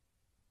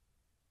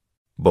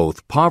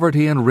Both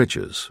poverty and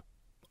riches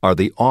are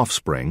the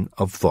offspring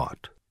of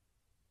thought.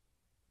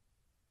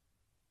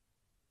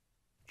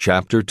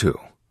 Chapter 2.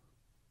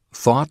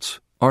 Thoughts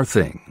are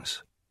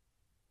Things.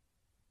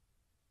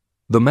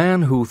 The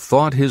man who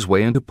thought his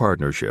way into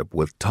partnership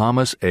with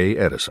Thomas A.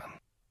 Edison.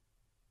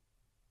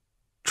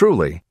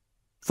 Truly,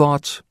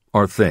 thoughts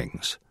are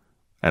things,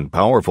 and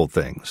powerful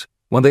things,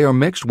 when they are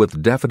mixed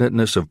with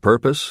definiteness of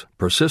purpose,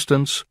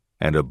 persistence,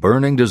 and a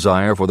burning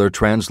desire for their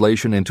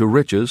translation into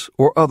riches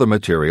or other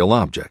material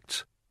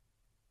objects.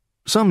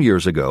 Some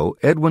years ago,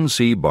 Edwin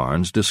C.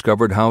 Barnes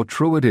discovered how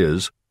true it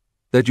is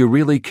that you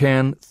really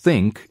can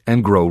think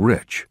and grow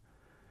rich.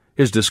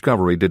 His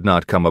discovery did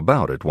not come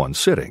about at one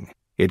sitting.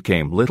 It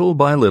came little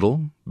by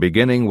little,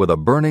 beginning with a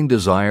burning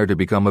desire to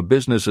become a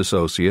business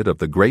associate of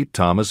the great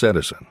Thomas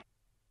Edison.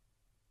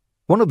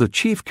 One of the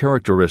chief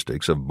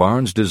characteristics of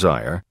Barnes'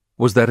 desire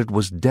was that it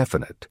was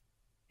definite.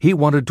 He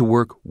wanted to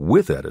work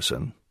with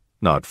Edison,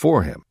 not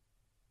for him.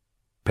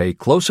 Pay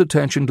close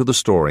attention to the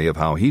story of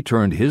how he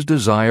turned his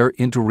desire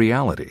into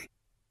reality,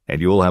 and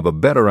you will have a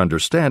better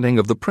understanding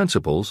of the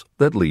principles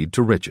that lead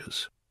to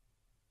riches.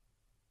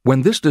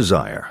 When this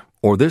desire,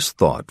 or this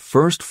thought,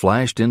 first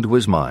flashed into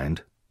his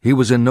mind, he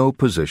was in no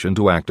position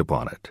to act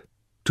upon it.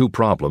 Two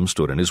problems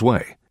stood in his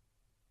way.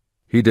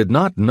 He did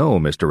not know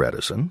Mr.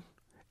 Edison,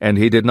 and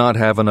he did not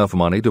have enough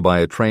money to buy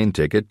a train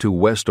ticket to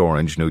West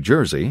Orange, New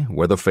Jersey,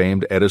 where the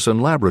famed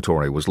Edison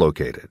Laboratory was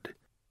located.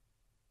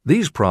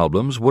 These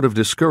problems would have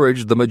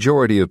discouraged the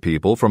majority of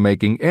people from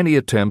making any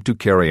attempt to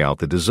carry out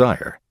the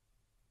desire.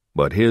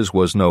 But his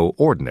was no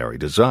ordinary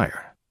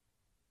desire.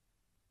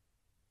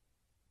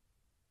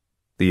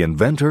 The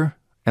Inventor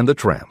and the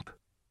Tramp.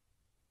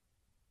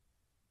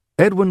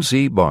 Edwin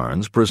C.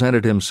 Barnes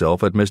presented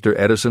himself at Mr.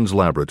 Edison's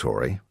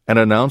laboratory and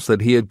announced that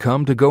he had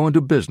come to go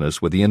into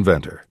business with the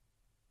inventor.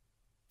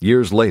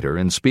 Years later,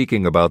 in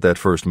speaking about that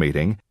first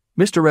meeting,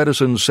 Mr.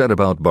 Edison said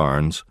about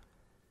Barnes,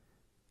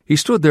 "He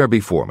stood there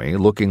before me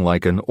looking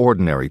like an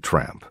ordinary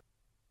tramp,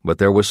 but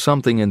there was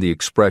something in the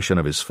expression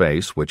of his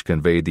face which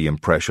conveyed the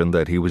impression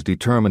that he was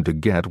determined to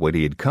get what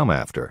he had come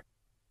after.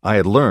 I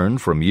had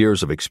learned from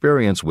years of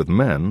experience with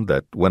men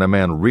that when a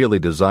man really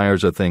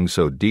desires a thing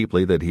so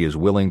deeply that he is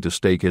willing to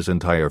stake his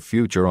entire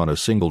future on a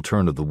single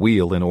turn of the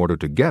wheel in order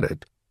to get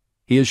it,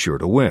 he is sure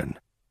to win.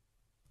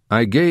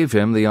 I gave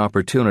him the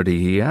opportunity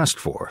he asked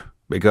for,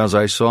 because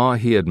I saw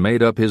he had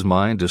made up his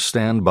mind to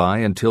stand by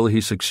until he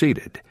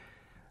succeeded.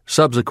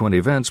 Subsequent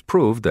events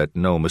proved that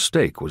no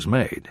mistake was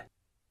made."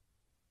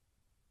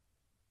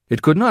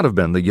 It could not have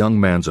been the young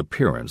man's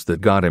appearance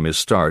that got him his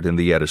start in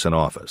the Edison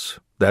office.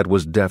 That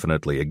was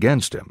definitely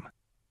against him.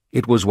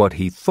 It was what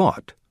he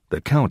thought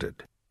that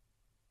counted.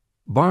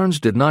 Barnes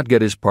did not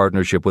get his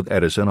partnership with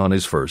Edison on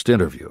his first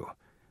interview.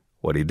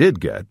 What he did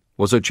get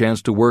was a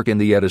chance to work in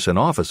the Edison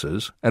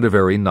offices at a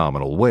very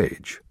nominal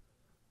wage.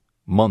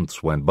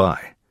 Months went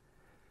by.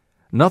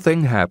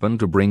 Nothing happened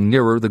to bring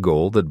nearer the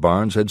goal that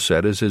Barnes had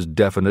set as his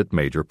definite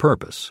major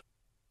purpose.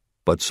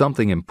 But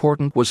something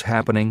important was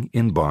happening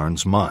in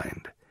Barnes'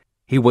 mind.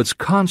 He was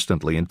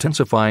constantly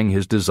intensifying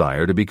his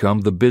desire to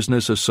become the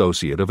business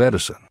associate of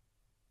Edison.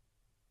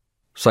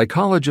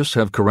 Psychologists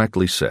have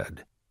correctly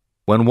said,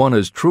 when one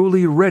is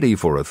truly ready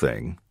for a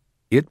thing,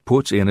 it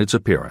puts in its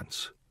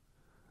appearance.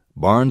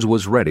 Barnes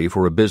was ready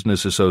for a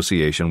business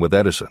association with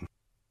Edison,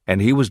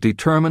 and he was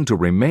determined to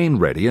remain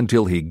ready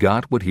until he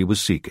got what he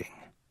was seeking.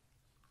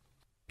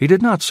 He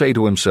did not say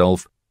to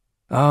himself,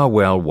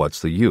 well,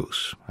 what's the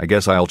use? I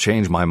guess I'll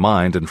change my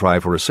mind and try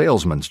for a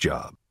salesman's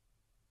job.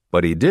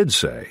 But he did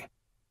say,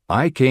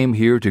 I came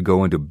here to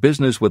go into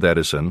business with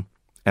Edison,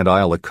 and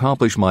I'll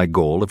accomplish my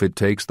goal if it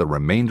takes the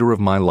remainder of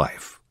my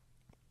life.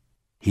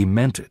 He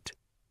meant it.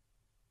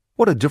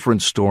 What a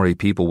different story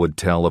people would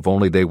tell if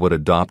only they would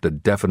adopt a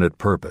definite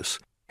purpose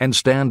and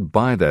stand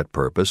by that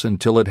purpose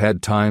until it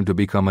had time to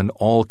become an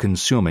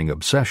all-consuming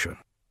obsession.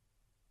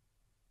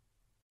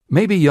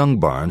 Maybe young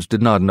Barnes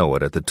did not know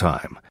it at the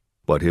time,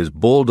 but his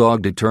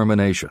bulldog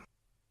determination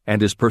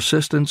and his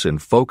persistence in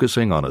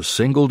focusing on a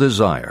single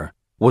desire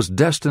was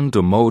destined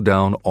to mow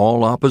down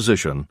all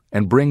opposition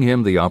and bring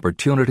him the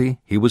opportunity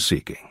he was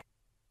seeking.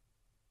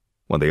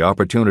 When the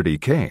opportunity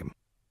came,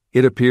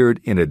 it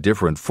appeared in a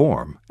different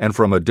form and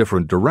from a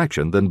different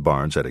direction than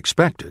Barnes had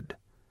expected.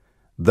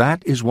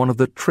 That is one of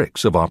the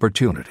tricks of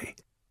opportunity.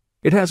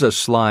 It has a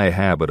sly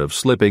habit of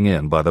slipping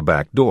in by the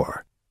back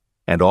door,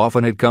 and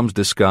often it comes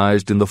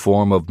disguised in the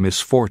form of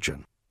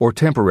misfortune or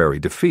temporary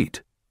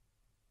defeat.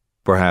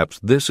 Perhaps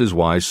this is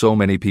why so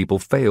many people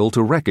fail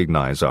to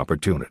recognize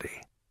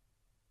opportunity.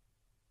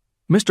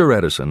 Mr.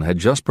 Edison had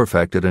just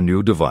perfected a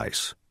new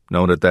device,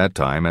 known at that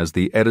time as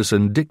the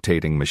Edison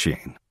dictating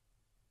machine.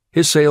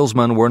 His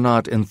salesmen were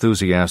not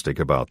enthusiastic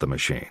about the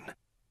machine.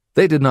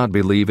 They did not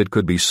believe it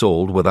could be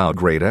sold without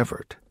great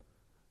effort.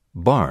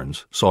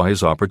 Barnes saw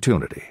his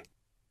opportunity.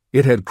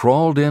 It had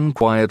crawled in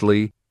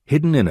quietly,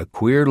 hidden in a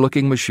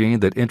queer-looking machine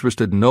that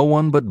interested no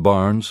one but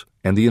Barnes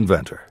and the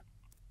inventor.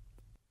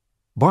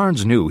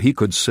 Barnes knew he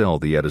could sell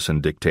the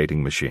Edison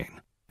dictating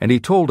machine, and he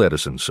told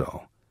Edison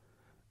so.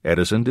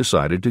 Edison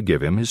decided to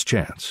give him his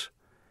chance.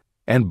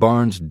 and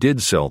Barnes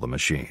did sell the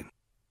machine.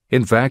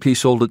 In fact, he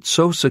sold it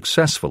so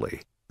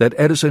successfully that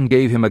Edison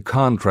gave him a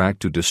contract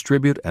to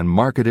distribute and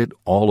market it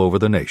all over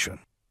the nation.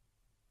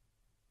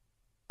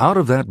 Out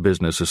of that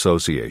business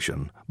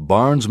association,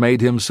 Barnes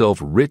made himself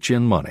rich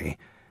in money,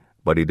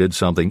 but he did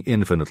something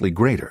infinitely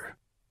greater.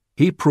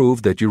 He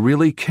proved that you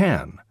really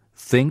can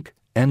think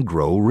and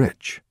grow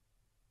rich.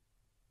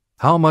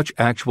 How much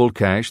actual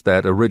cash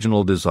that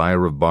original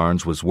desire of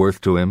Barnes was worth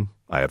to him,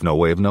 I have no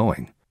way of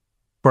knowing.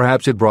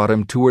 Perhaps it brought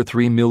him $2 or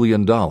 $3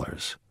 million.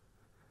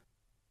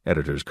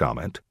 Editor's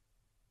comment: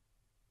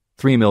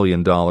 $3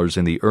 million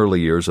in the early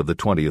years of the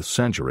 20th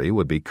century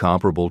would be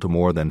comparable to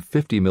more than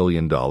 $50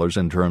 million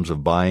in terms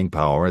of buying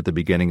power at the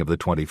beginning of the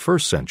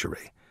 21st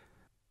century.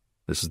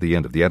 This is the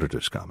end of the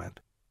editor's comment.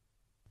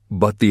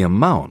 But the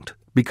amount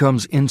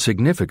becomes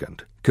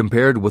insignificant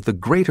compared with the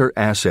greater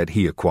asset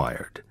he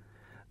acquired: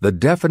 the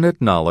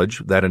definite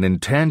knowledge that an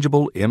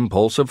intangible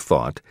impulse of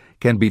thought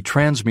can be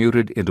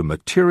transmuted into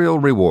material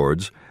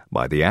rewards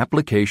by the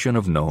application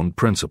of known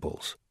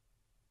principles.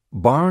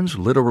 Barnes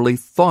literally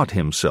thought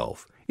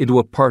himself into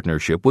a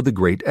partnership with the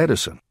great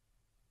Edison.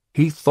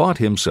 He thought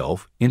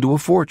himself into a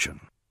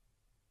fortune.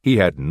 He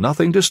had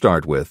nothing to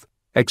start with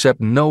except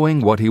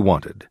knowing what he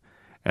wanted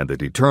and the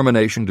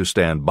determination to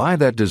stand by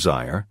that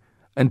desire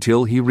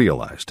until he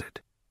realized it.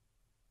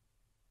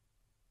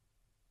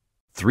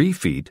 3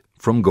 feet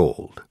from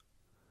gold.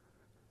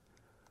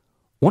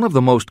 One of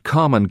the most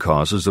common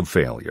causes of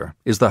failure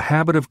is the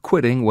habit of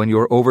quitting when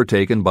you're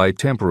overtaken by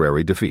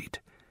temporary defeat.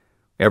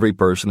 Every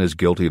person is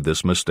guilty of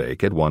this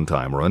mistake at one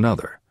time or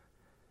another.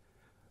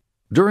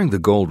 During the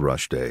gold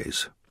rush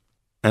days,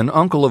 an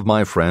uncle of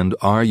my friend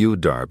R.U.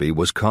 Darby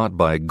was caught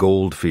by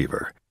gold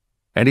fever,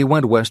 and he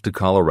went west to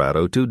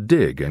Colorado to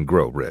dig and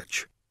grow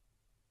rich.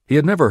 He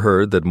had never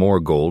heard that more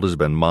gold has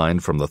been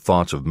mined from the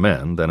thoughts of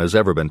men than has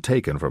ever been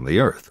taken from the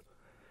earth.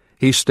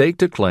 He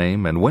staked a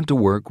claim and went to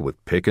work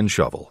with pick and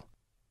shovel.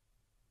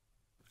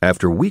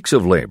 After weeks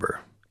of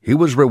labor, he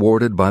was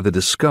rewarded by the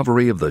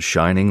discovery of the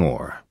shining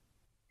ore.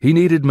 He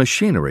needed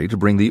machinery to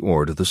bring the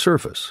ore to the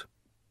surface.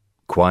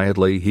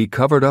 Quietly, he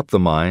covered up the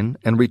mine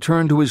and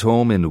returned to his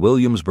home in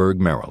Williamsburg,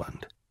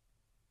 Maryland.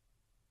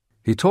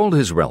 He told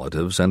his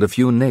relatives and a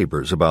few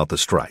neighbors about the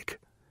strike.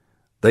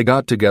 They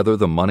got together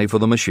the money for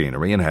the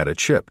machinery and had it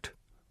shipped.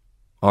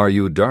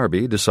 R.U.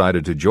 Darby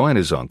decided to join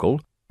his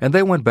uncle, and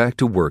they went back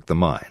to work the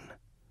mine.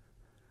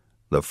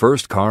 The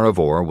first car of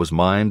ore was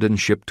mined and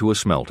shipped to a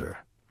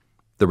smelter.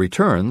 The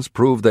returns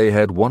proved they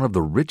had one of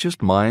the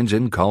richest mines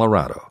in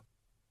Colorado.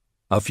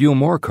 A few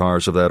more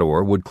cars of that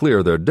ore would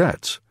clear their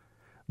debts.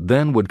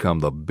 Then would come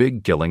the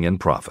big killing in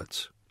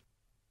profits.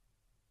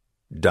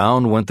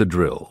 Down went the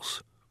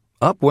drills.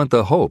 Up went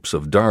the hopes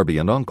of Darby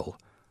and Uncle.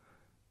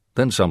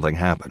 Then something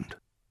happened.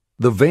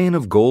 The vein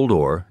of gold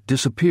ore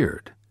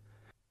disappeared.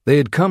 They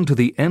had come to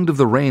the end of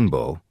the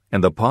rainbow,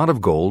 and the pot of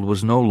gold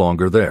was no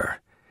longer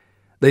there.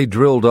 They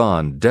drilled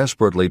on,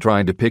 desperately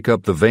trying to pick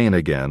up the vein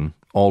again,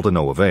 all to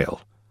no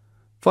avail.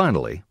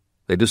 Finally,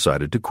 they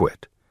decided to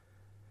quit.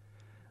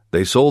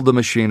 They sold the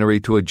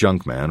machinery to a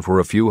junkman for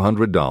a few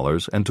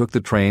 $100s and took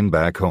the train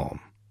back home.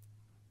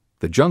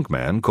 The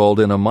junkman called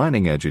in a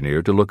mining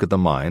engineer to look at the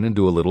mine and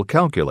do a little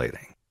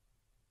calculating.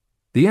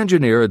 The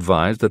engineer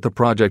advised that the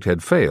project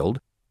had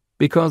failed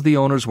because the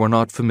owners were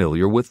not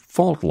familiar with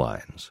fault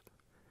lines.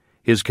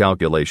 His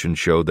calculation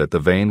showed that the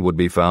vein would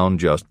be found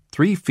just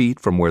 3 feet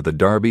from where the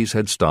Darbys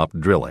had stopped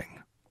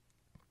drilling.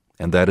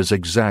 And that is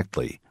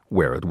exactly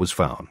where it was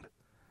found.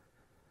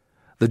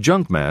 The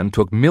junkman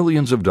took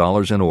millions of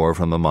dollars in ore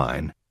from the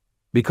mine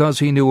because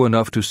he knew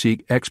enough to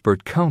seek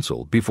expert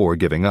counsel before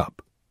giving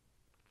up.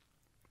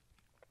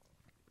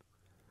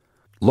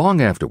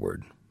 Long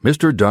afterward,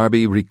 Mr.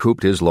 Darby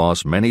recouped his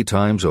loss many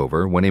times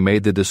over when he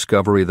made the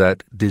discovery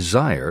that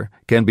desire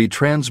can be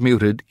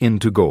transmuted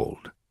into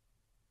gold.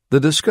 The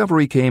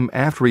discovery came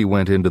after he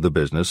went into the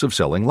business of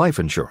selling life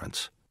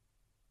insurance.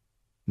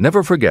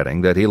 Never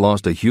forgetting that he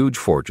lost a huge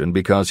fortune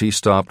because he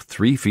stopped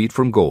 3 feet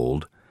from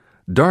gold,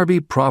 Darby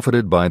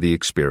profited by the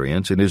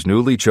experience in his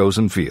newly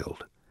chosen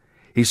field.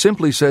 He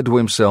simply said to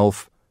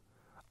himself,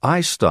 "I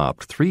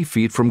stopped 3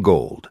 feet from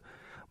gold,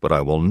 but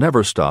I will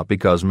never stop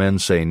because men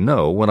say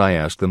no when I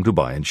ask them to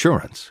buy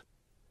insurance."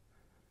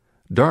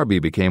 Darby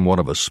became one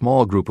of a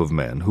small group of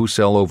men who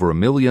sell over $1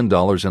 million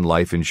in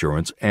life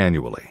insurance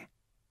annually.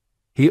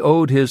 He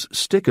owed his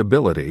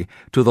stickability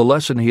to the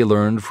lesson he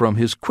learned from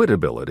his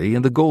quitability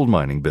in the gold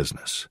mining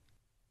business.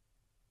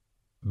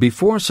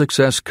 Before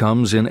success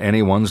comes in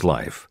anyone's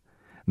life,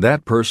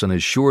 that person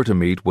is sure to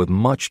meet with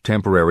much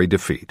temporary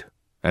defeat,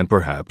 and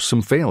perhaps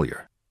some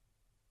failure.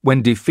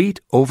 When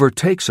defeat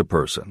overtakes a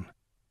person,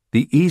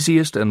 the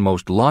easiest and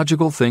most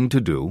logical thing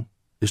to do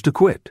is to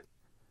quit.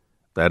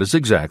 That is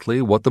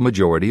exactly what the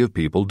majority of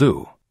people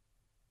do.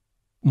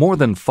 More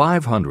than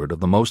 500 of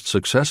the most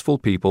successful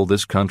people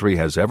this country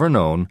has ever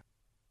known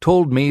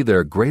told me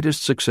their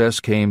greatest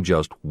success came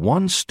just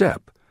one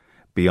step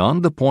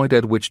beyond the point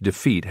at which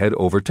defeat had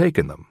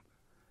overtaken them.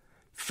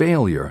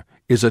 Failure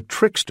is a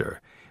trickster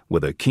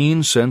with a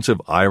keen sense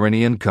of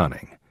irony and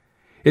cunning.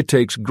 It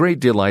takes great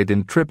delight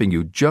in tripping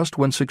you just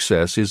when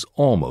success is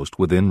almost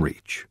within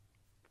reach.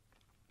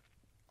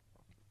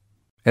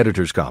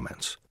 Editor's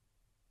comments.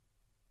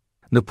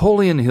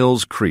 Napoleon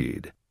Hill's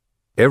creed,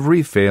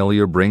 "Every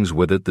failure brings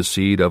with it the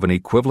seed of an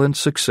equivalent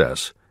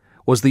success,"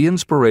 was the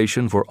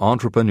inspiration for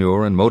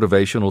entrepreneur and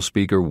motivational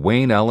speaker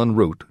Wayne Allen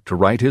Root to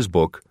write his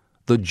book,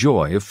 The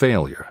Joy of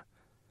Failure.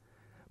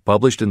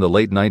 Published in the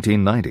late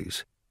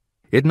 1990s,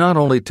 it not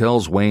only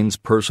tells Wayne's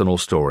personal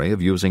story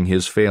of using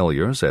his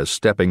failures as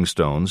stepping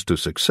stones to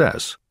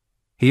success,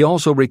 he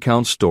also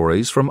recounts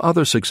stories from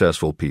other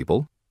successful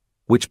people,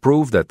 which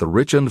prove that the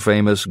rich and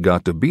famous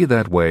got to be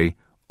that way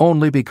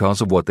only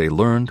because of what they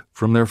learned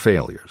from their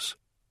failures.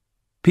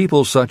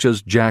 People such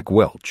as Jack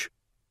Welch,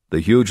 the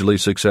hugely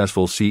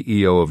successful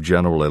CEO of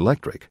General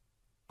Electric,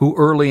 who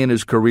early in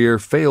his career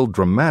failed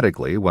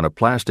dramatically when a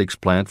plastics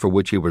plant for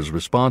which he was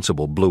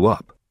responsible blew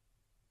up.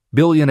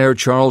 Billionaire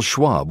Charles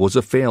Schwab was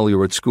a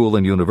failure at school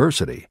and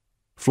university,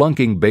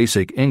 flunking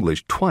basic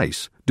English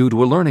twice due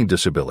to a learning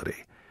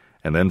disability,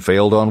 and then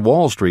failed on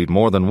Wall Street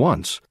more than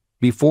once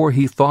before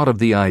he thought of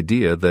the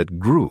idea that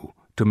grew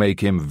to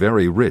make him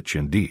very rich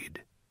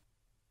indeed.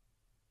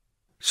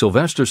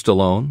 Sylvester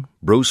Stallone,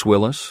 Bruce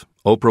Willis,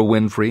 Oprah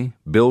Winfrey,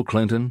 Bill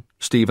Clinton,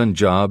 Stephen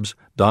Jobs,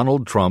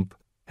 Donald Trump,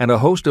 and a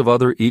host of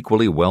other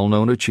equally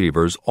well-known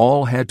achievers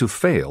all had to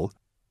fail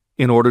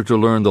in order to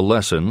learn the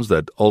lessons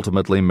that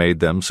ultimately made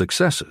them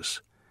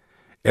successes.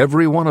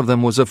 Every one of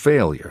them was a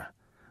failure,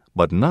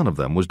 but none of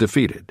them was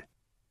defeated.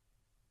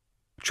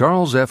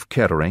 Charles F.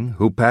 Kettering,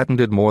 who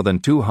patented more than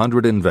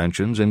 200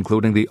 inventions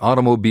including the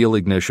automobile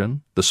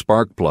ignition, the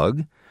spark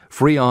plug,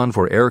 Freon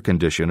for air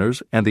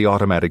conditioners, and the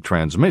automatic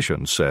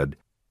transmission, said,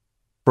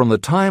 "From the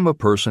time a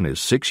person is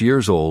 6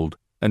 years old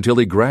until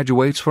he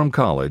graduates from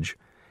college,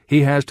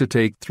 he has to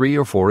take 3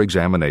 or 4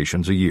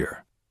 examinations a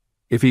year.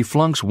 If he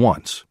flunks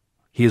once,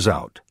 he is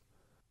out.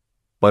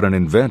 But an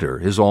inventor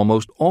is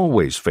almost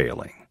always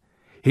failing.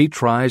 He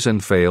tries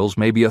and fails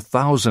maybe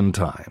 1,000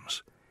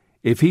 times.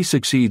 If he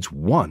succeeds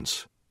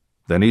once,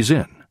 then he's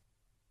in."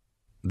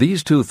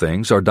 These two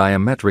things are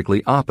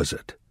diametrically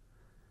opposite.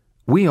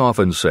 We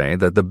often say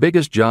that the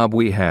biggest job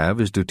we have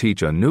is to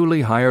teach a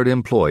newly hired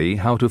employee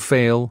how to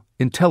fail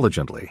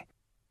intelligently.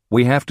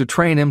 We have to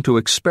train him to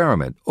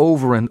experiment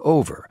over and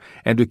over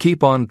and to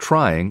keep on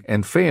trying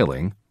and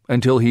failing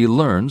until he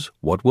learns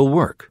what will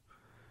work.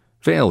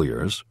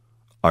 Failures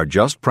are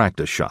just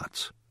practice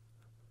shots.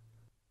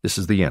 This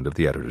is the end of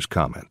the editor's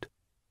comment.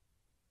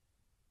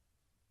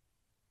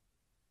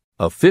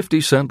 A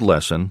 50-cent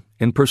lesson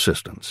in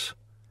persistence.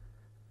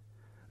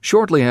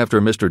 Shortly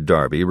after Mr.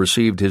 Darby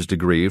received his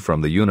degree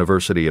from the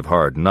University of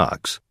Hard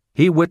Knocks,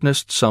 he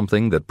witnessed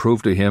something that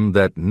proved to him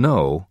that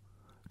no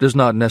does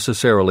not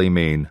necessarily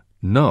mean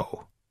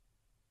no.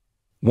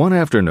 One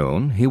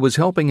afternoon, he was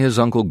helping his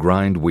uncle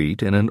grind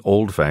wheat in an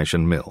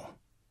old-fashioned mill.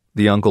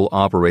 The uncle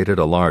operated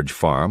a large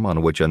farm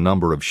on which a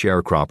number of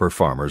sharecropper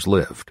farmers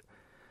lived.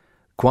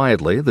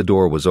 Quietly, the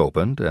door was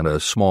opened, and a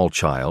small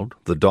child,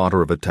 the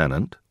daughter of a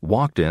tenant,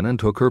 walked in and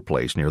took her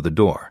place near the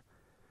door.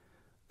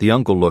 The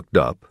uncle looked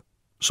up,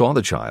 saw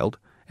the child,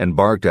 and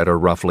barked at her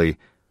roughly,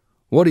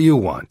 "What do you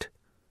want?"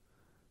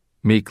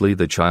 Meekly,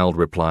 the child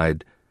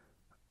replied,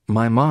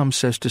 "My mom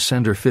says to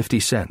send her 50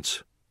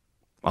 cents.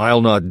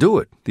 "I'll not do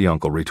it," the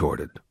uncle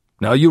retorted.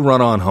 "Now you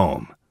run on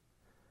home."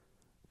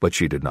 But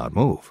she did not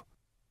move.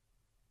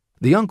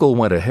 The uncle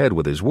went ahead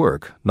with his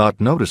work,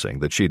 not noticing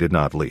that she did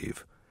not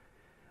leave.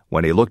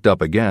 When he looked up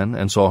again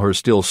and saw her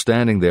still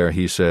standing there,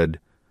 he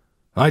said,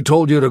 "I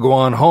told you to go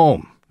on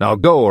home. Now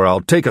go or I'll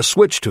take a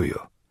switch to you."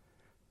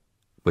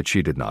 But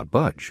she did not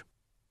budge.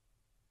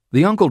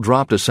 The uncle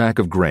dropped a sack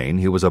of grain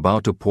he was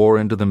about to pour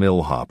into the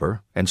mill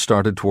hopper and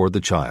started toward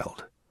the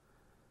child.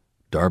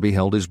 Darby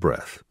held his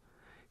breath.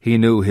 He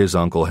knew his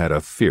uncle had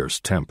a fierce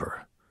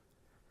temper.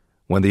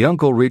 When the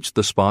uncle reached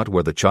the spot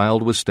where the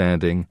child was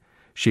standing,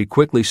 she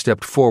quickly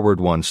stepped forward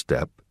one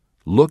step,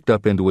 looked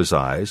up into his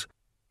eyes,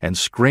 and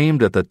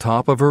screamed at the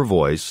top of her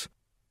voice,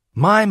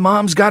 "My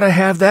mom's got to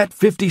have that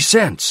 50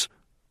 cents!"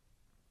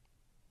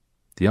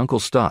 The uncle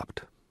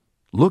stopped,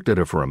 looked at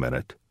her for a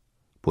minute,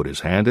 put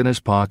his hand in his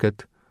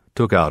pocket,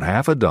 took out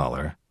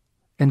 $50,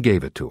 and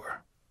gave it to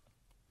her.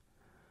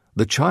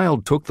 The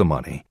child took the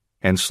money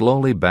and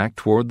slowly backed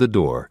toward the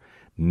door,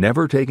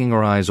 never taking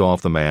her eyes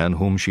off the man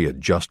whom she had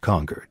just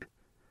conquered.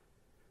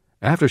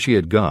 After she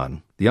had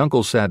gone, the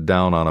uncle sat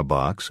down on a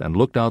box and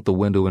looked out the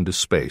window into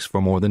space for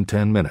more than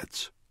 10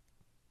 minutes.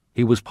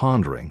 He was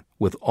pondering,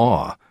 with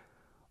awe,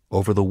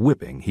 over the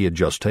whipping he had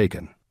just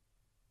taken.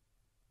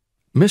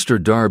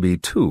 Mr. Darby,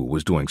 too,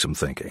 was doing some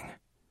thinking.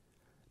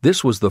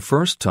 This was the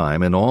first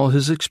time in all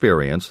his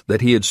experience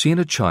that he had seen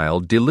a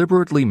child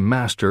deliberately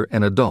master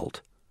an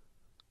adult.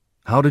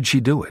 How did she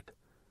do it?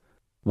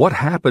 What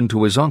happened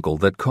to his uncle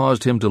that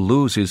caused him to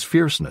lose his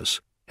fierceness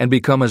and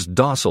become as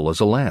docile as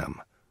a lamb?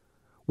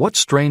 What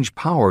strange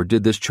power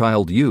did this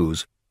child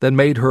use that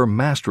made her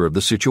master of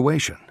the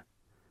situation?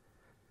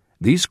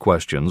 These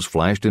questions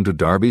flashed into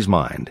Darby's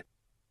mind,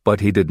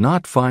 but he did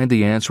not find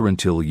the answer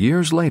until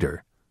years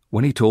later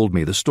when he told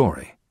me the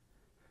story.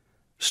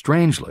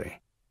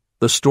 Strangely,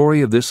 the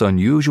story of this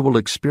unusual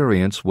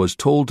experience was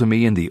told to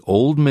me in the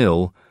old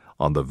mill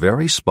on the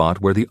very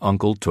spot where the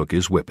uncle took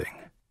his whipping.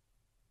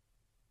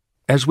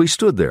 As we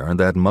stood there in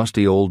that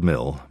musty old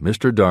mill,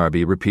 Mr.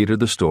 Darby repeated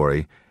the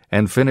story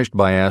and finished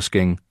by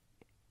asking,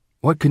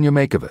 "What can you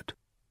make of it?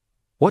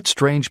 What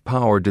strange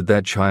power did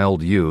that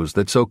child use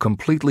that so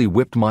completely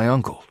whipped my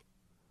uncle?"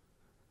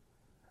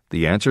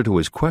 The answer to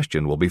his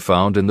question will be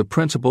found in the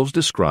principles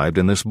described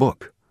in this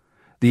book.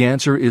 The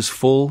answer is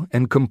full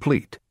and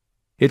complete.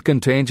 It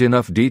contains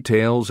enough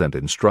details and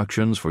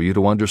instructions for you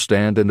to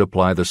understand and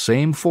apply the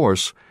same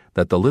force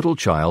that the little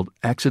child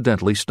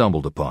accidentally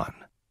stumbled upon.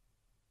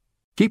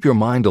 Keep your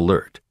mind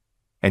alert,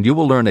 and you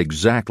will learn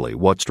exactly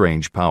what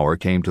strange power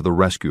came to the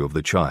rescue of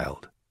the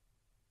child.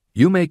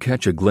 You may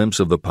catch a glimpse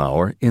of the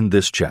power in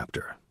this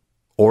chapter,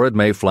 or it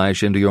may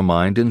flash into your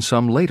mind in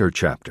some later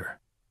chapter.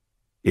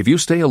 If you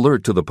stay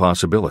alert to the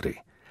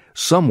possibility,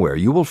 somewhere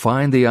you will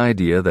find the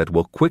idea that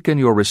will quicken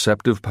your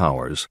receptive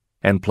powers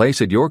and place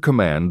at your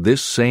command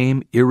this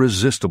same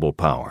irresistible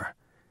power.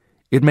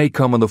 It may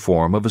come in the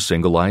form of a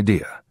single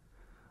idea,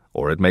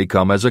 or it may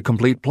come as a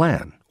complete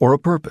plan or a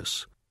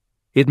purpose.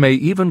 It may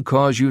even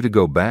cause you to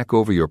go back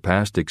over your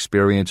past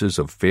experiences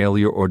of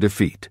failure or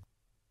defeat,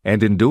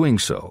 and in doing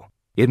so,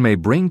 it may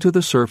bring to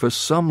the surface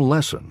some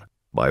lesson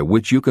by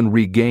which you can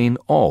regain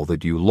all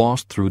that you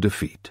lost through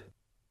defeat.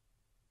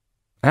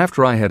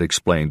 After I had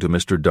explained to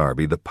Mr.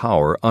 Darby the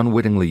power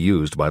unwittingly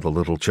used by the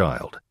little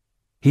child,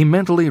 he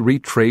mentally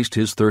retraced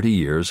his 30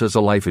 years as a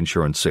life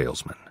insurance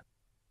salesman.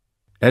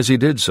 As he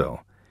did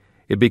so,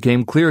 it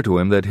became clear to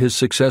him that his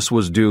success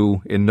was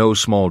due, in no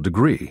small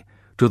degree,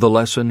 to the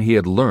lesson he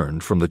had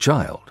learned from the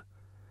child.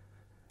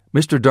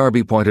 Mr.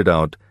 Darby pointed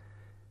out,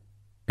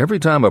 "Every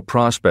time a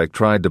prospect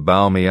tried to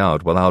bow me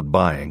out without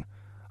buying,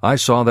 I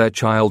saw that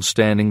child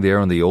standing there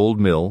in the old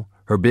mill,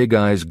 her big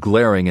eyes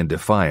glaring in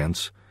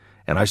defiance,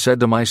 and I said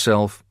to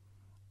myself,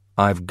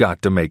 'I've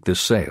got to make this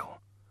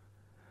sale.'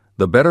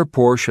 The better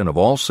portion of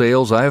all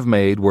sales I have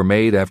made were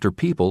made after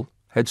people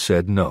had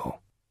said no."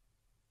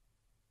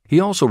 He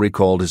also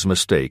recalled his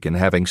mistake in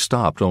having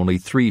stopped only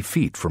 3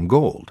 feet from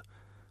gold.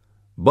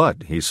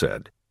 "But," he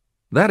said,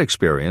 "that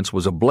experience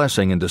was a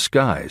blessing in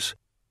disguise.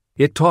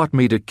 It taught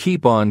me to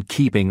keep on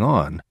keeping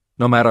on,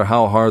 no matter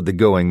how hard the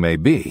going may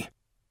be.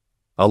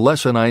 A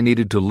lesson I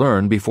needed to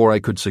learn before I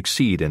could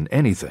succeed in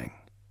anything."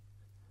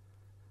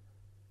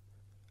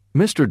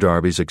 Mr.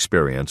 Darby's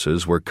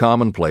experiences were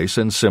commonplace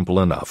and simple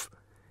enough,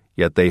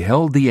 yet they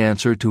held the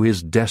answer to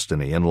his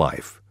destiny in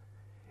life.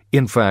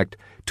 In fact,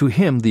 to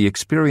him the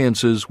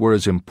experiences were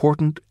as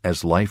important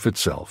as life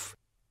itself,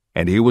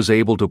 and he was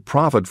able to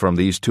profit from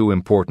these 2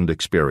 important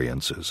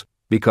experiences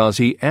because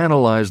he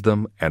analyzed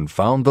them and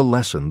found the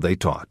lesson they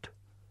taught.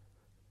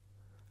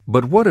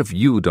 But what if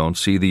you don't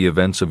see the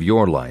events of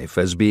your life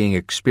as being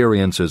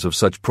experiences of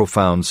such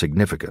profound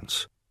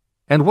significance?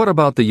 And what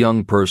about the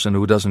young person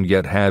who doesn't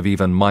yet have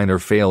even minor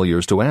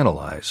failures to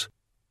analyze?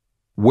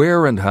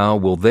 Where and how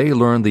will they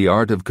learn the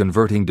art of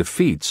converting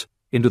defeats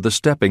into the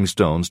stepping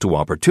stones to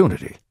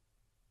opportunity?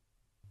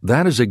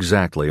 That is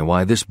exactly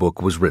why this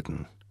book was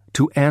written,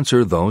 to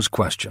answer those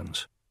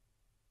questions.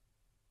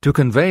 To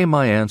convey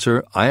my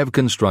answer, I have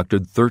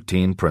constructed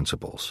 13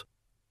 principles.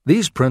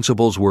 These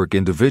principles work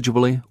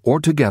individually or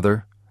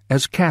together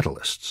as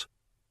catalysts.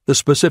 The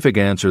specific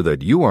answer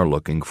that you are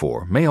looking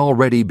for may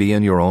already be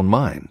in your own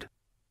mind.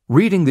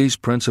 Reading these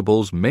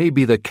principles may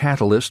be the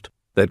catalyst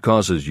that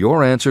causes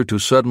your answer to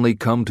suddenly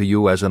come to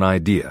you as an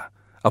idea,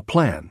 a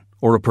plan,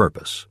 or a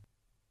purpose.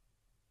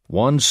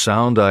 One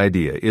sound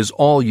idea is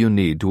all you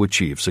need to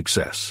achieve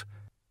success.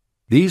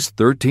 These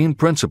 13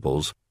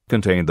 principles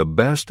contain the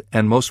best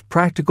and most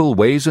practical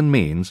ways and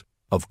means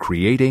of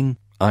creating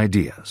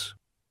ideas.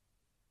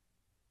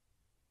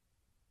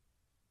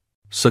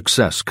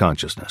 Success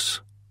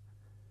consciousness.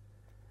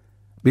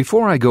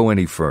 Before I go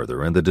any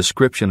further in the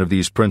description of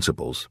these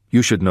principles,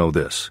 you should know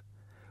this.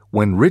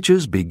 When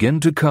riches begin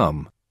to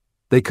come,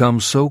 they come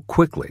so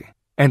quickly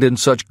and in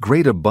such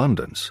great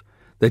abundance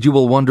that you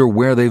will wonder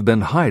where they've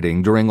been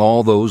hiding during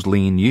all those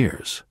lean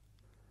years.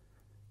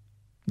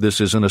 This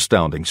is an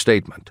astounding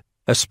statement,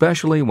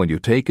 especially when you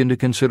take into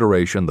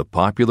consideration the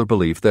popular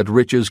belief that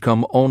riches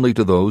come only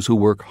to those who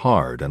work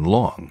hard and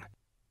long.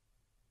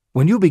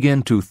 When you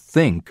begin to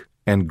think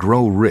and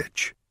grow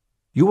rich,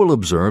 you will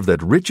observe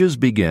that riches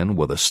begin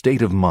with a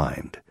state of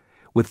mind,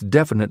 with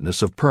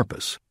definiteness of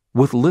purpose,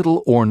 with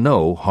little or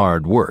no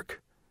hard work.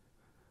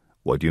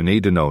 What you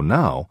need to know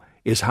now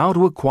is how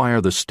to acquire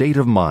the state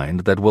of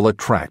mind that will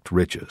attract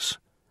riches.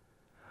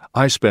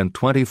 I spent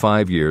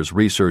 25 years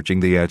researching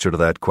the answer to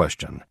that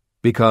question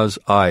because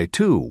I,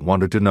 too,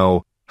 wanted to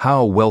know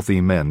how wealthy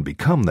men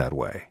become that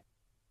way.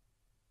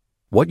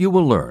 What you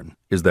will learn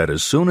is that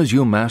as soon as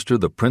you master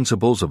the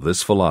principles of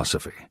this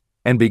philosophy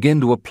and begin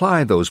to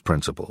apply those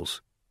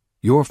principles,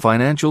 your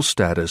financial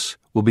status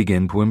will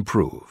begin to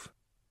improve.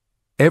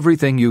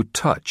 Everything you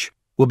touch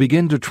will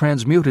begin to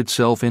transmute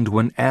itself into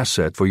an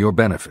asset for your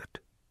benefit.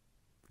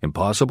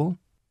 Impossible?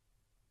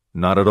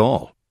 Not at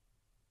all.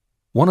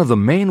 One of the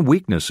main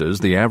weaknesses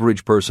the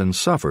average person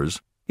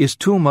suffers is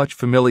too much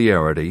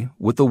familiarity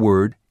with the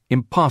word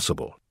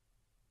impossible.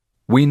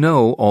 We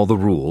know all the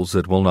rules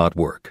that will not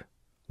work.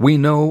 We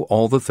know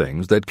all the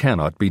things that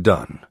cannot be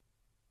done.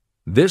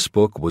 This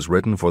book was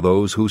written for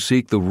those who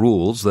seek the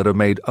rules that have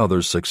made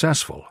others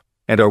successful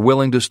and are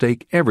willing to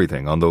stake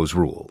everything on those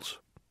rules.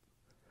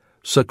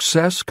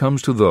 Success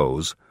comes to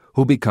those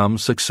who become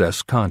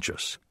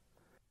success-conscious.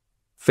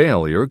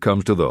 Failure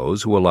comes to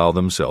those who allow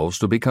themselves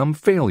to become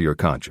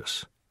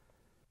failure-conscious.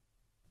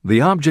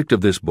 The object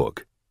of this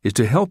book is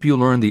to help you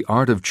learn the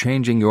art of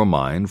changing your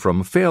mind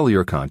from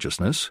failure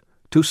consciousness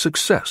to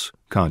success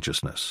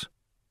consciousness.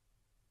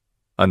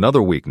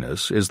 Another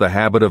weakness is the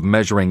habit of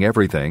measuring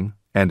everything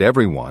and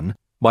everyone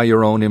by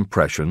your own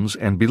impressions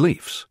and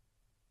beliefs.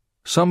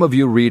 Some of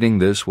you reading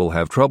this will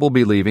have trouble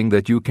believing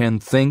that you can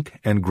think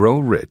and grow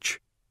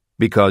rich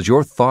because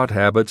your thought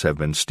habits have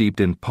been steeped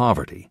in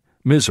poverty,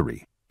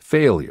 misery,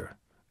 failure,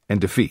 and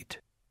defeat.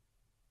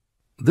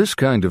 This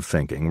kind of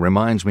thinking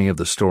reminds me of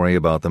the story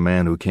about the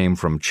man who came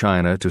from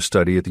China to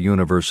study at the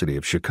University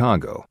of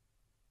Chicago.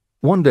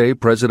 One day,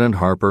 President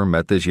Harper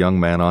met this young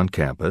man on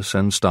campus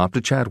and stopped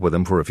to chat with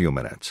him for a few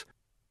minutes.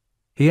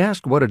 He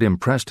asked what had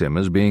impressed him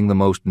as being the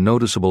most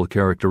noticeable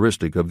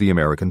characteristic of the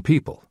American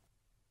people.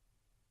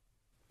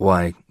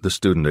 "Why," the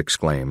student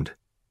exclaimed,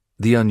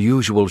 "the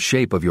unusual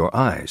shape of your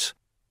eyes."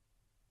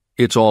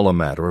 It's all a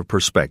matter of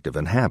perspective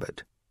and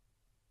habit.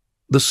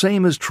 The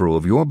same is true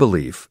of your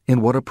belief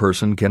in what a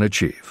person can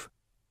achieve.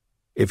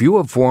 If you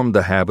have formed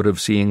the habit of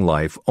seeing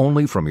life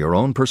only from your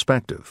own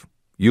perspective,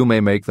 you may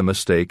make the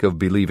mistake of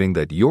believing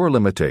that your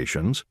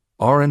limitations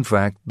are in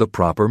fact the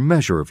proper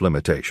measure of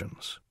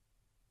limitations.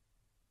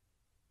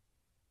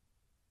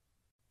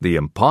 The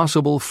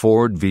impossible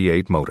Ford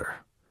V8 motor.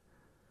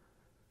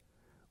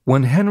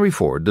 When Henry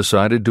Ford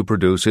decided to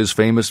produce his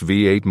famous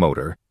V8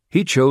 motor,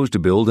 he chose to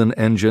build an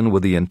engine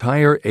with the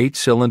entire 8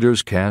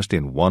 cylinders cast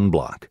in one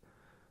block.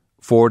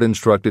 Ford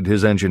instructed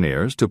his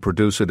engineers to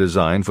produce a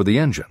design for the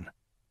engine.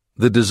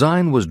 The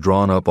design was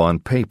drawn up on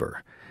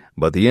paper,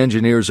 but the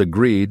engineers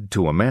agreed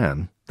to a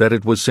man that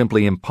it was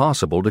simply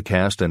impossible to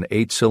cast an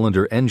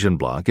 8-cylinder engine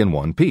block in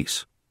one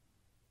piece.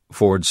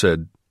 Ford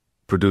said,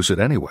 "Produce it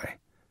anyway."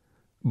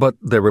 But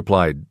they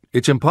replied,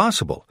 "It's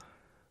impossible."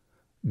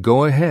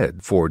 "Go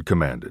ahead," Ford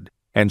commanded,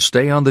 "and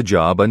stay on the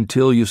job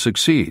until you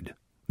succeed,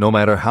 no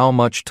matter how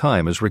much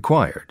time is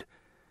required."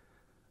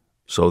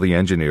 So the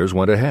engineers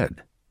went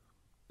ahead.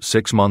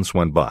 6 months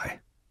went by.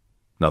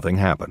 Nothing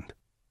happened.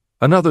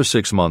 Another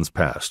 6 months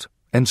passed,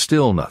 and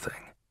still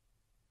nothing.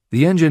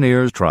 The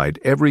engineers tried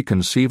every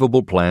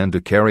conceivable plan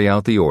to carry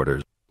out the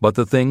orders, but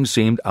the thing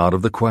seemed out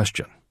of the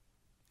question.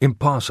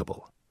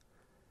 Impossible.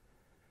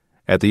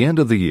 At the end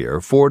of the year,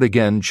 Ford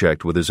again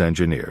checked with his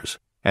engineers,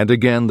 and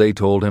again they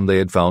told him they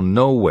had found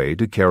no way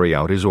to carry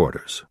out his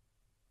orders.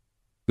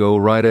 "Go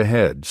right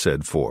ahead,"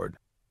 said Ford.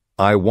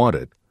 "I want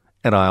it,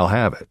 and I'll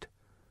have it."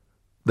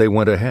 They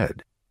went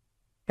ahead.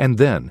 And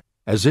then,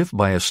 as if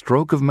by a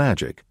stroke of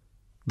magic,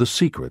 the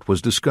secret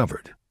was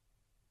discovered.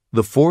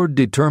 The Ford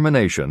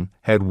determination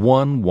had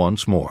won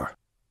once more.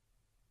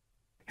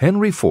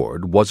 Henry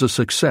Ford was a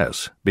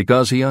success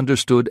because he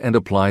understood and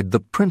applied the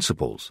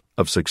principles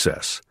of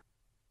success.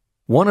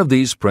 One of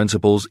these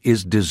principles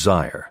is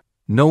desire,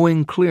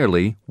 knowing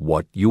clearly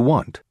what you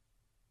want.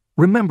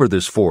 Remember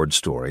this Ford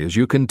story as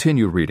you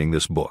continue reading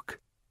this book.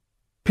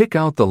 Pick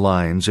out the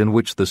lines in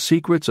which the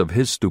secrets of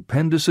his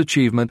stupendous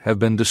achievement have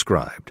been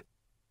described.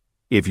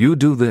 If you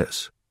do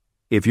this,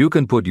 if you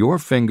can put your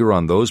finger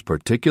on those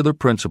particular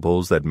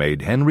principles that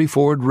made Henry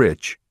Ford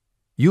rich,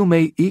 you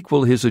may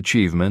equal his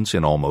achievements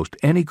in almost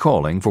any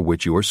calling for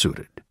which you are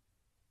suited.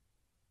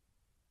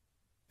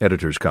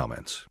 Editor's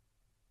comments.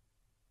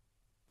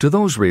 To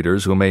those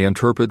readers who may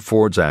interpret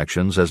Ford's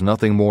actions as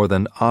nothing more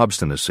than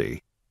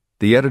obstinacy,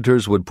 the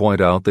editors would point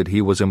out that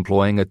he was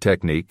employing a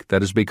technique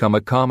that has become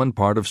a common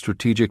part of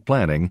strategic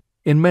planning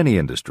in many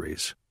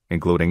industries,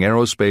 including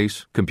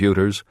aerospace,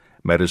 computers,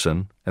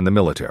 medicine, and the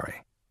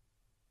military.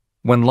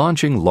 When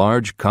launching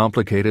large,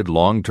 complicated,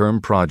 long-term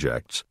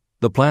projects,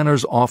 the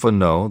planners often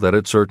know that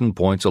at certain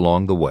points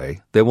along the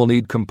way they will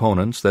need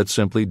components that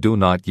simply do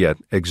not yet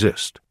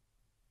exist.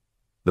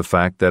 The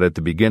fact that at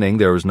the beginning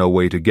there is no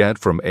way to get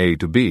from A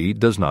to B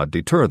does not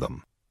deter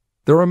them.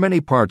 There are many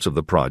parts of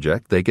the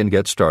project they can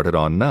get started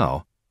on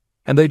now,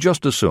 and they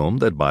just assume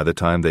that by the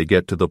time they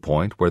get to the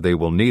point where they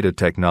will need a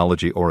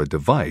technology or a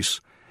device,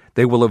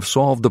 they will have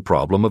solved the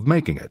problem of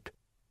making it,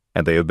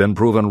 and they have been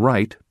proven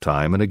right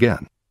time and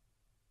again.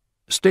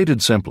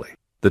 Stated simply,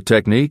 the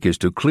technique is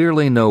to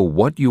clearly know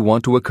what you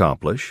want to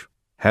accomplish,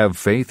 have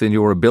faith in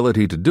your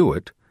ability to do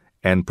it,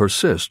 and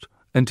persist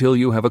until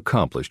you have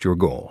accomplished your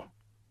goal.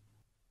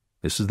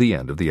 This is the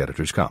end of the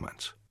editor's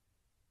comments.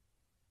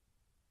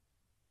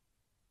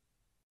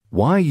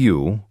 Why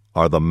you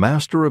are the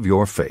master of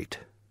your fate.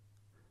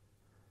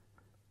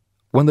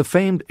 When the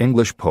famed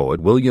English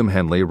poet William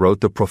Henley wrote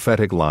the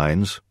prophetic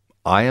lines,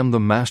 "I am the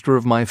master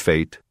of my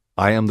fate,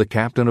 I am the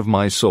captain of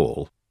my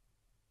soul,"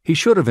 he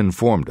should have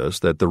informed us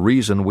that the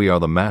reason we are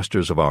the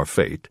masters of our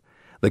fate,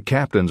 the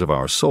captains of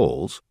our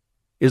souls,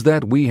 is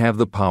that we have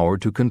the power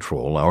to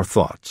control our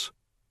thoughts.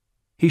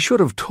 He should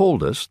have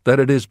told us that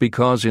it is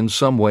because in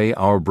some way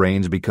our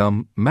brains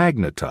become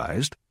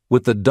magnetized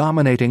with the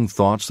dominating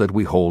thoughts that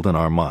we hold in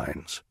our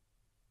minds.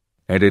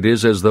 And it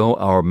is as though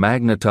our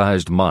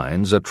magnetized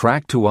minds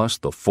attract to us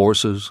the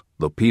forces,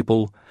 the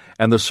people,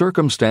 and the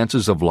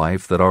circumstances of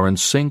life that are in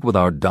sync with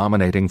our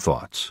dominating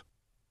thoughts.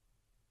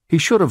 He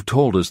should have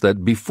told us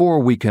that before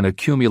we can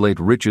accumulate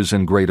riches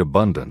in great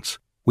abundance,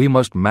 we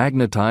must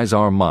magnetize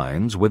our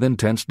minds with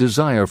intense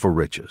desire for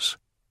riches.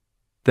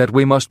 That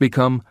we must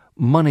become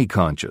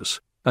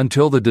money-conscious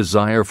until the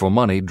desire for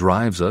money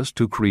drives us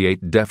to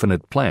create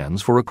definite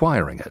plans for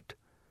acquiring it.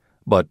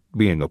 But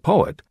being a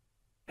poet,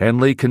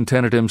 Henley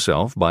contented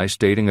himself by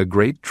stating a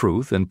great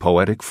truth in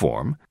poetic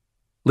form,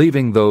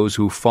 leaving those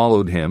who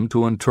followed him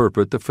to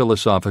interpret the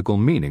philosophical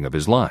meaning of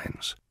his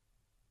lines.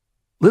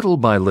 Little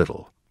by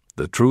little,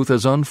 the truth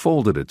has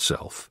unfolded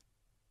itself,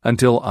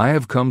 until I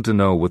have come to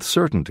know with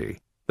certainty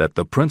that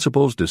the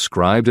principles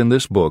described in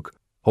this book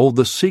hold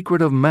the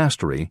secret of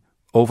mastery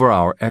over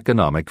our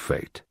economic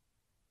fate.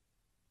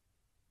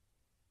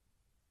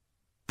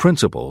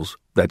 Principles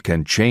that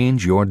can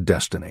change your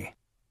destiny.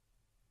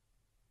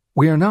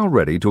 We are now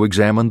ready to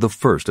examine the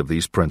first of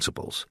these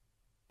principles,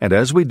 and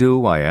as we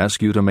do, I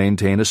ask you to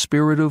maintain a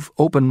spirit of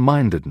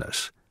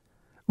open-mindedness.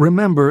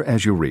 Remember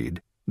as you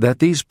read that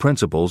these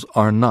principles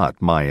are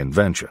not my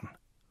invention,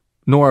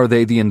 nor are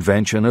they the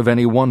invention of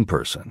any one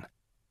person.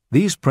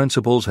 These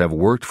principles have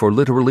worked for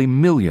literally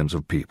millions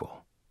of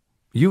people.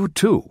 You,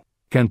 too,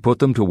 can put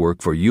them to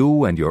work for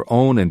you and your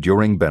own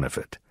enduring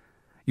benefit.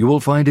 You will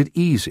find it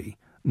easy,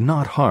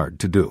 not hard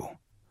to do.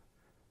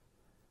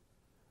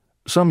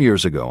 Some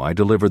years ago, I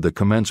delivered the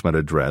commencement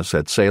address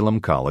at Salem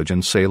College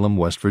in Salem,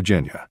 West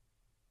Virginia.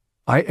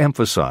 I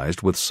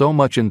emphasized with so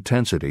much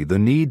intensity the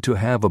need to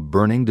have a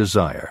burning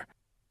desire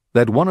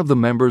that one of the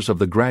members of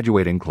the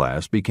graduating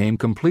class became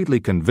completely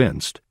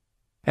convinced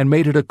and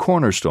made it a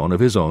cornerstone of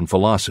his own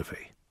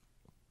philosophy.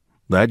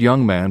 That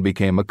young man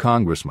became a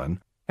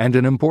congressman and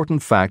an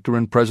important factor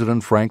in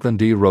President Franklin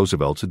D.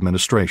 Roosevelt's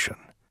administration.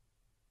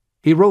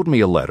 He wrote me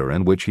a letter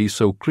in which he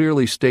so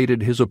clearly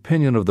stated his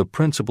opinion of the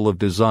principle of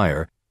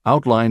desire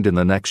outlined in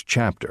the next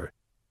chapter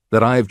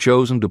that I have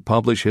chosen to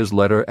publish his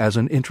letter as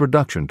an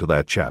introduction to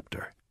that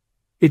chapter.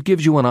 It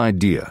gives you an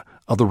idea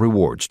of the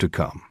rewards to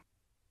come.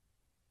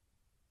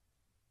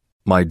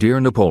 My dear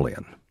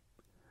Napoleon,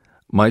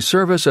 my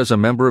service as a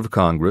member of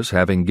Congress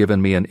having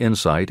given me an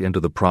insight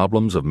into the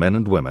problems of men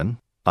and women,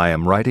 I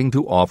am writing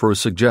to offer a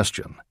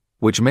suggestion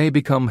which may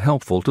become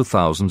helpful to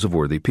thousands of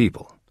worthy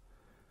people.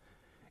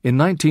 In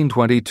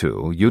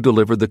 1922, you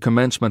delivered the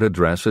commencement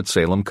address at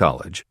Salem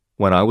College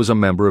when I was a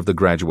member of the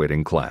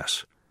graduating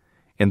class.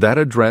 In that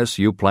address,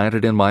 you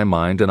planted in my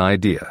mind an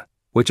idea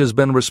which has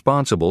been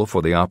responsible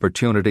for the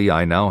opportunity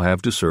I now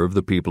have to serve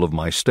the people of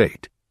my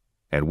state,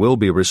 and will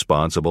be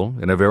responsible,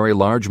 in a very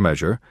large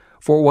measure,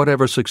 for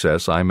whatever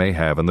success I may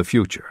have in the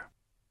future.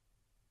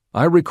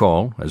 I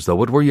recall, as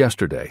though it were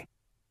yesterday,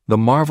 the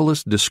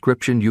marvelous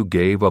description you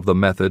gave of the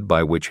method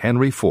by which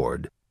Henry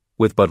Ford,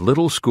 with but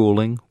little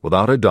schooling,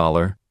 without a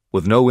dollar,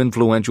 with no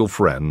influential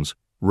friends,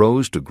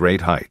 rose to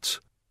great heights.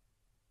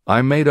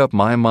 I made up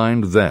my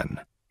mind then,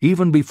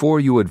 even before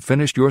you had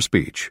finished your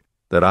speech,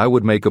 that I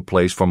would make a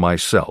place for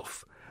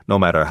myself, no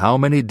matter how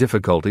many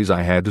difficulties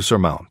I had to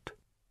surmount.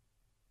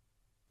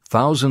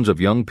 Thousands of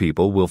young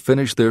people will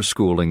finish their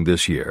schooling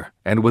this year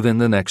and within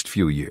the next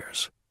few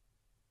years.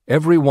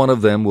 Every one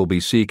of them will be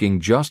seeking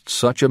just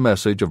such a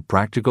message of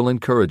practical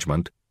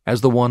encouragement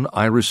as the one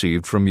I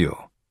received from you.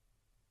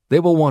 They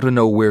will want to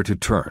know where to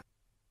turn,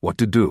 what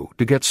to do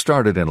to get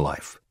started in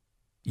life.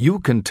 You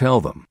can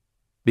tell them,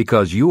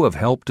 because you have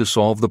helped to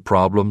solve the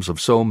problems of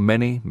so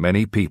many,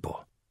 many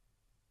people.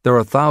 There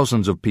are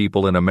thousands of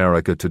people in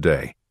America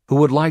today who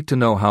would like to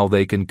know how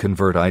they can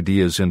convert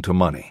ideas into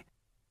money.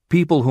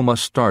 People who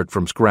must start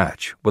from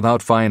scratch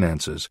without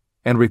finances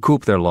and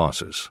recoup their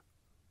losses.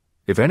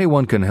 If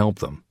anyone can help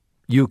them,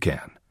 you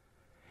can.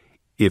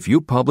 If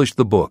you publish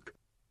the book,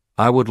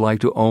 I would like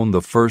to own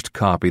the first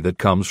copy that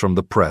comes from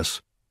the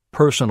press,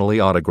 personally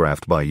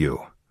autographed by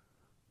you.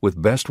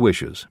 With best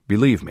wishes,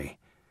 believe me,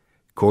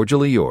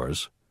 cordially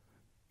yours,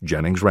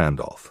 Jennings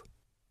Randolph.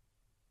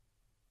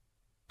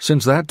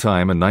 Since that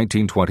time in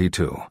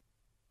 1922,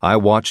 I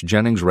watched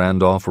Jennings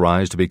Randolph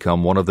rise to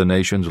become one of the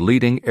nation's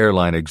leading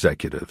airline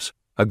executives,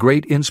 a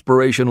great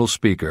inspirational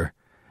speaker,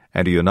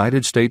 and a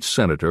United States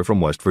Senator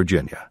from West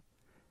Virginia.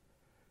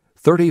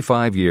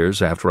 35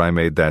 years after I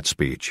made that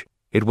speech,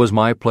 it was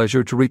my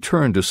pleasure to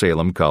return to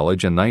Salem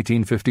College in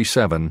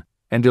 1957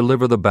 and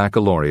deliver the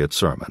baccalaureate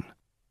sermon.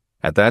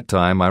 At that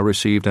time, I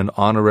received an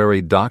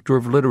honorary Doctor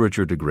of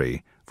Literature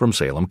degree from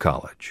Salem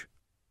College.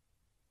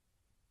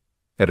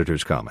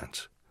 Editor's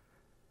comments.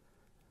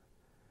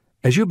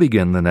 As you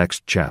begin the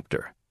next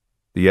chapter,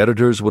 the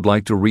editors would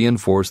like to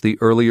reinforce the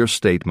earlier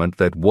statement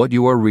that what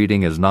you are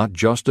reading is not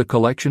just a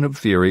collection of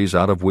theories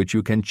out of which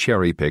you can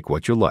cherry-pick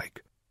what you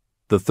like.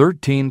 The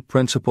 13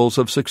 Principles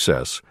of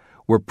Success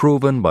were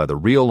proven by the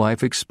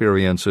real-life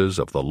experiences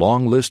of the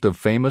long list of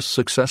famous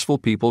successful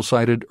people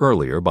cited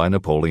earlier by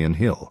Napoleon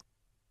Hill.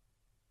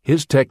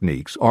 His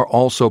techniques are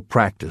also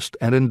practiced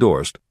and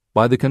endorsed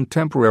by the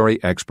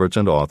contemporary experts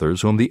and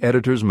authors whom the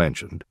editors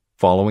mentioned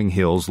following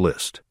Hill's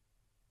list.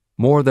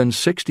 More than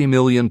 60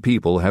 million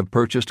people have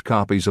purchased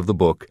copies of the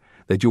book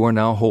that you are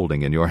now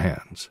holding in your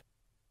hands.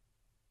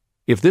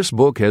 If this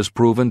book has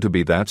proven to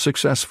be that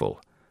successful,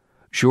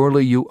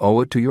 surely you owe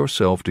it to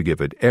yourself to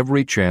give it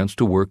every chance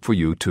to work for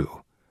you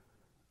too.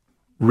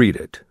 Read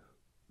it.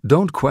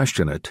 Don't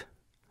question it.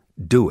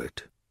 Do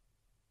it.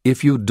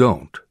 If you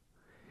don't,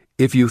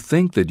 if you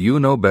think that you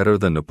know better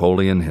than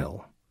Napoleon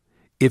Hill,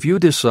 if you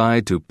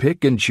decide to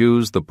pick and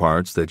choose the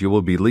parts that you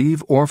will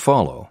believe or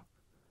follow,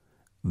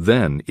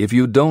 then if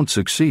you don't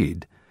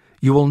succeed,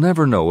 you will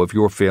never know if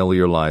your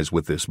failure lies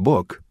with this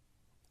book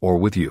or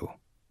with you.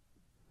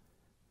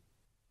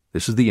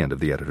 This is the end of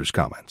the editor's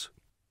comments.